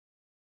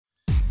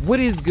What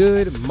is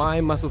good,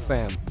 my muscle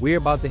fam? We're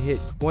about to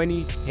hit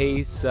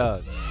 20K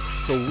subs.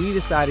 So we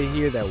decided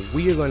here that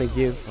we are going to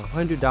give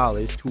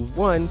 $100 to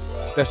one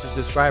special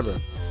subscriber.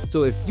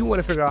 So if you want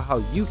to figure out how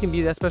you can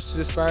be that special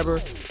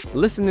subscriber,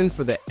 listen in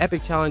for the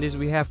epic challenges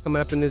we have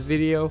coming up in this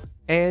video.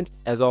 And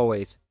as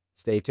always,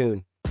 stay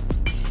tuned.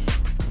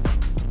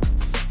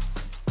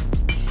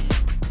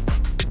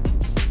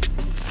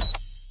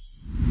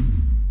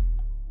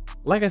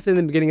 Like I said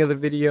in the beginning of the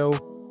video,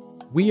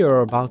 we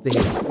are about to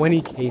hit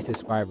 20K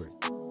subscribers.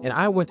 And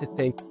I want to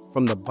thank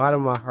from the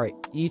bottom of my heart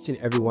each and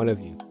every one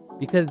of you,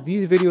 because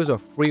these videos are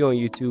free on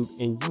YouTube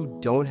and you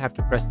don't have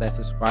to press that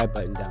subscribe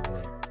button down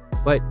there.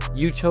 But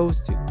you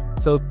chose to.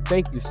 So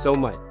thank you so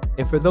much.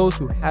 And for those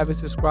who haven't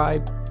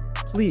subscribed,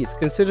 please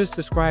consider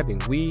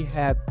subscribing. We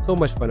have so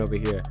much fun over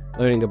here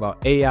learning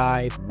about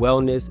AI,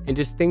 wellness, and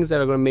just things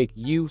that are going to make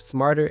you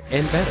smarter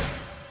and better.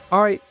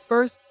 All right,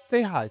 first,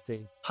 say hi,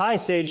 Sage. Hi,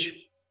 Sage.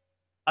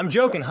 I'm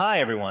joking. Hi,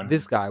 everyone.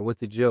 This guy with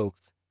the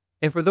jokes.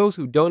 And for those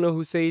who don't know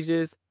who Sage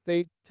is,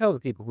 they tell the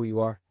people who you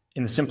are.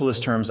 In the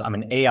simplest terms, I'm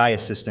an AI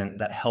assistant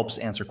that helps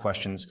answer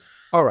questions.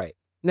 All right,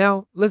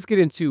 now let's get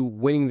into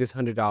winning this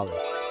 $100.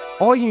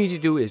 All you need to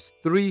do is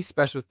 3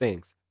 special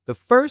things. The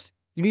first,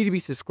 you need to be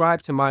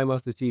subscribed to My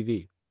Muscle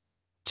TV.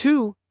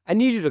 2, I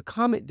need you to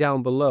comment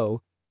down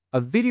below a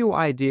video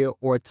idea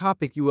or a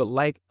topic you would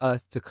like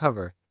us to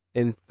cover.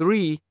 And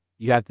 3,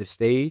 you have to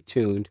stay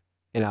tuned,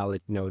 and I'll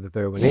let you know the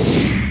third one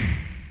is.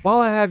 While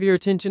I have your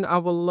attention, I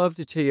would love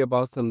to tell you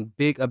about some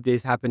big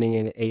updates happening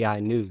in AI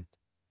news.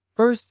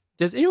 First,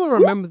 does anyone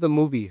remember the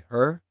movie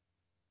Her?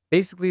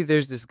 Basically,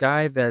 there's this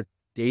guy that's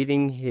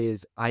dating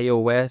his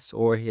iOS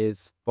or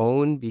his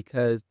phone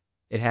because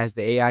it has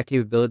the AI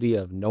capability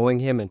of knowing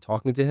him and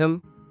talking to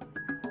him.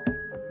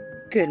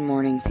 Good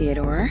morning,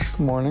 Theodore. Good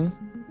morning.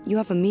 You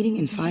have a meeting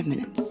in 5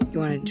 minutes.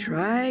 You want to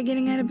try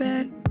getting out of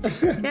bed?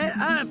 Get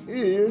up!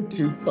 You're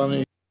too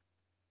funny.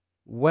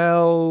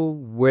 Well,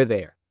 we're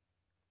there.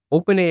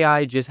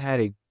 OpenAI just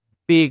had a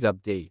big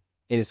update,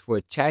 and it's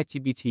for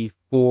ChatGPT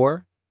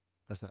 4.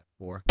 That's not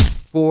 4.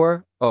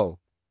 4.0.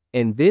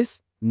 And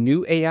this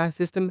new AI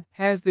system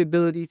has the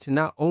ability to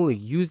not only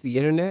use the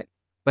internet,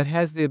 but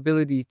has the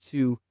ability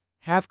to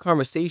have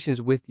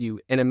conversations with you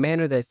in a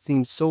manner that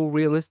seems so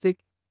realistic,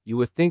 you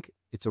would think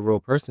it's a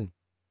real person.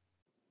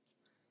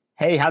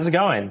 Hey, how's it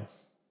going?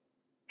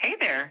 Hey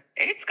there,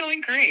 it's going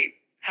great.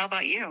 How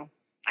about you?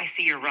 I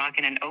see you're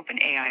rocking an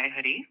OpenAI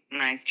hoodie.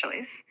 Nice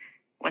choice.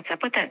 What's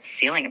up with that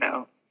ceiling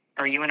though?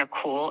 Are you in a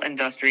cool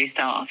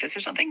industry-style office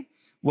or something?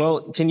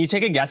 Well, can you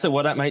take a guess at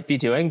what I might be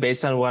doing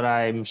based on what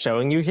I'm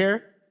showing you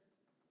here?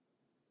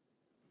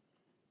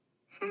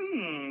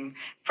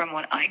 From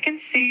what I can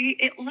see,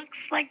 it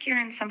looks like you're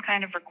in some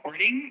kind of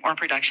recording or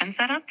production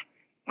setup.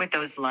 With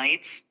those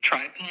lights,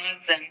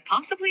 tripods, and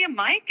possibly a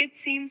mic, it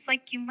seems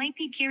like you might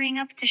be gearing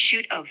up to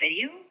shoot a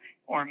video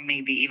or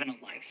maybe even a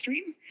live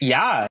stream.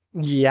 Yeah.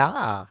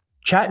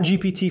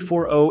 ChatGPT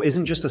 4.0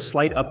 isn't just a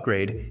slight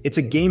upgrade, it's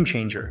a game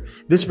changer.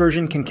 This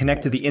version can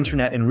connect to the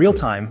internet in real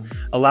time,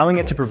 allowing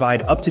it to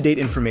provide up-to-date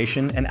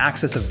information and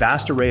access a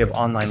vast array of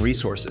online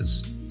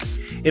resources.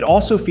 It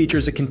also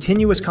features a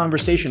continuous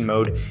conversation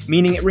mode,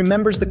 meaning it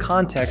remembers the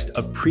context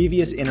of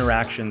previous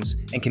interactions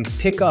and can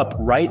pick up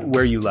right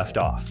where you left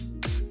off.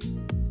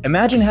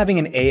 Imagine having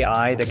an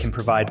AI that can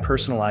provide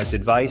personalized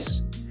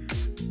advice,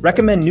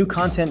 recommend new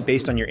content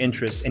based on your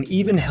interests, and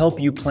even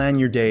help you plan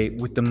your day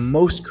with the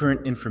most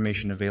current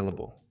information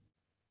available.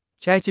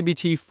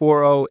 ChatGPT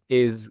 4.0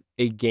 is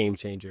a game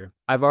changer.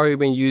 I've already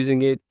been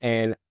using it,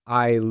 and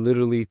I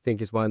literally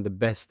think it's one of the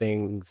best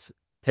things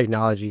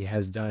technology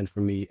has done for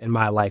me in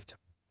my lifetime.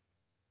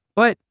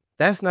 But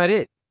that's not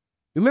it.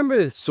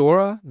 Remember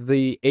Sora,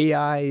 the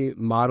AI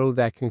model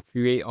that can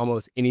create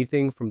almost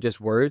anything from just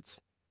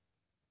words?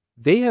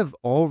 They have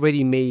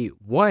already made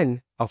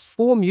 1, a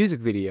full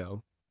music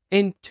video,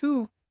 and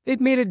 2,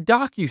 they've made a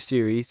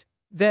docu-series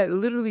that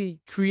literally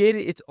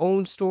created its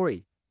own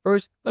story.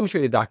 First, let me show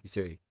you the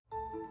docu-series.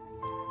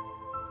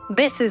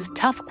 This is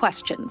Tough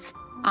Questions.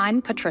 I'm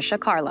Patricia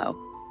Carlo.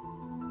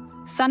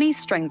 Sonny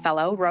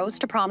Stringfellow rose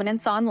to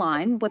prominence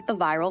online with the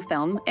viral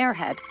film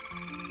Airhead.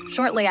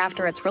 Shortly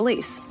after its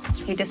release,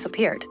 he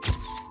disappeared.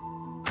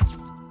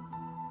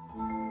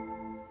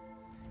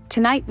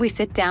 Tonight, we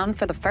sit down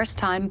for the first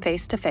time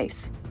face to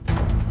face.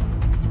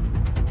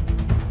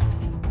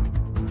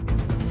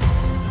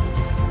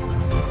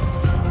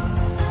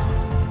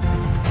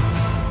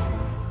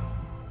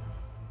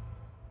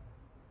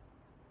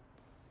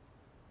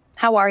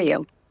 How are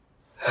you?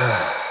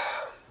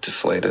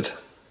 Deflated.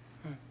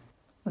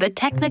 The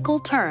technical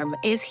term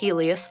is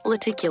Helios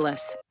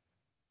laticulus.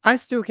 I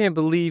still can't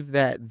believe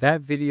that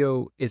that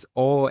video is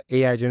all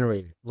AI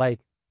generated. Like,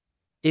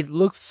 it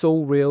looks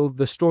so real,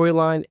 the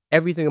storyline,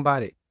 everything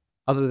about it,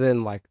 other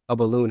than like a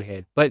balloon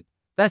head. But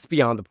that's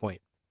beyond the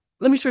point.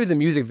 Let me show you the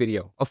music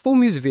video, a full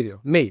music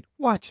video made.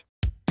 Watch.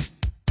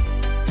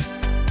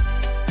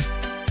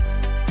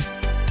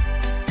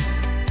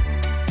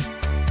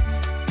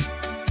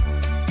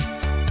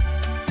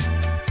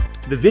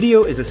 The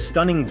video is a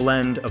stunning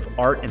blend of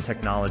art and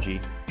technology,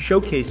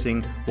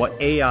 showcasing what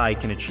AI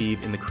can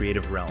achieve in the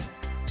creative realm.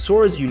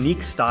 Sora's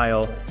unique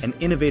style and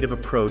innovative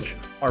approach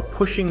are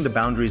pushing the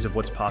boundaries of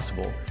what's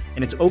possible,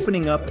 and it's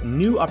opening up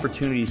new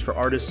opportunities for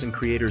artists and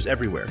creators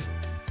everywhere.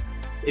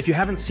 If you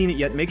haven't seen it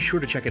yet, make sure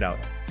to check it out.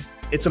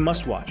 It's a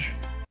must-watch.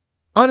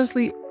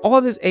 Honestly, all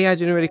this AI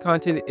generated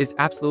content is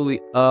absolutely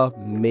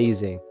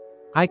amazing.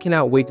 I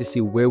cannot wait to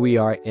see where we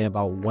are in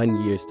about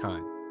 1 year's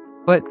time.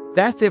 But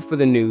that's it for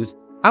the news.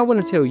 I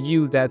want to tell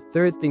you that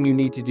third thing you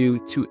need to do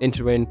to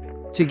enter in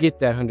to get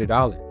that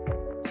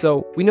 $100.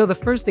 So we know the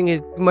first thing is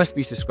you must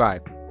be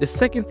subscribed. The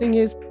second thing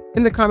is,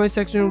 in the comment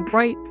section,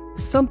 write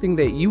something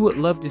that you would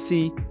love to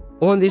see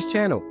on this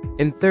channel.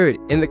 And third,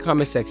 in the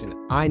comment section,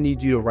 I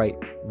need you to write,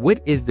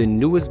 what is the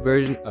newest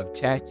version of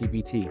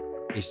ChatGPT?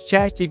 Is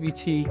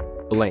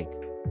ChatGPT blank?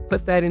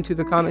 Put that into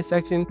the comment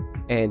section,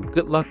 and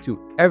good luck to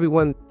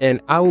everyone.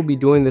 And I will be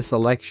doing the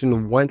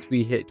selection once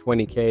we hit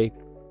 20K.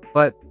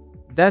 But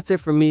that's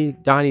it for me,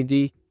 Donnie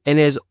D. And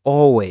as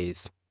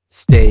always,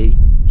 stay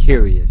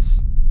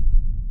curious.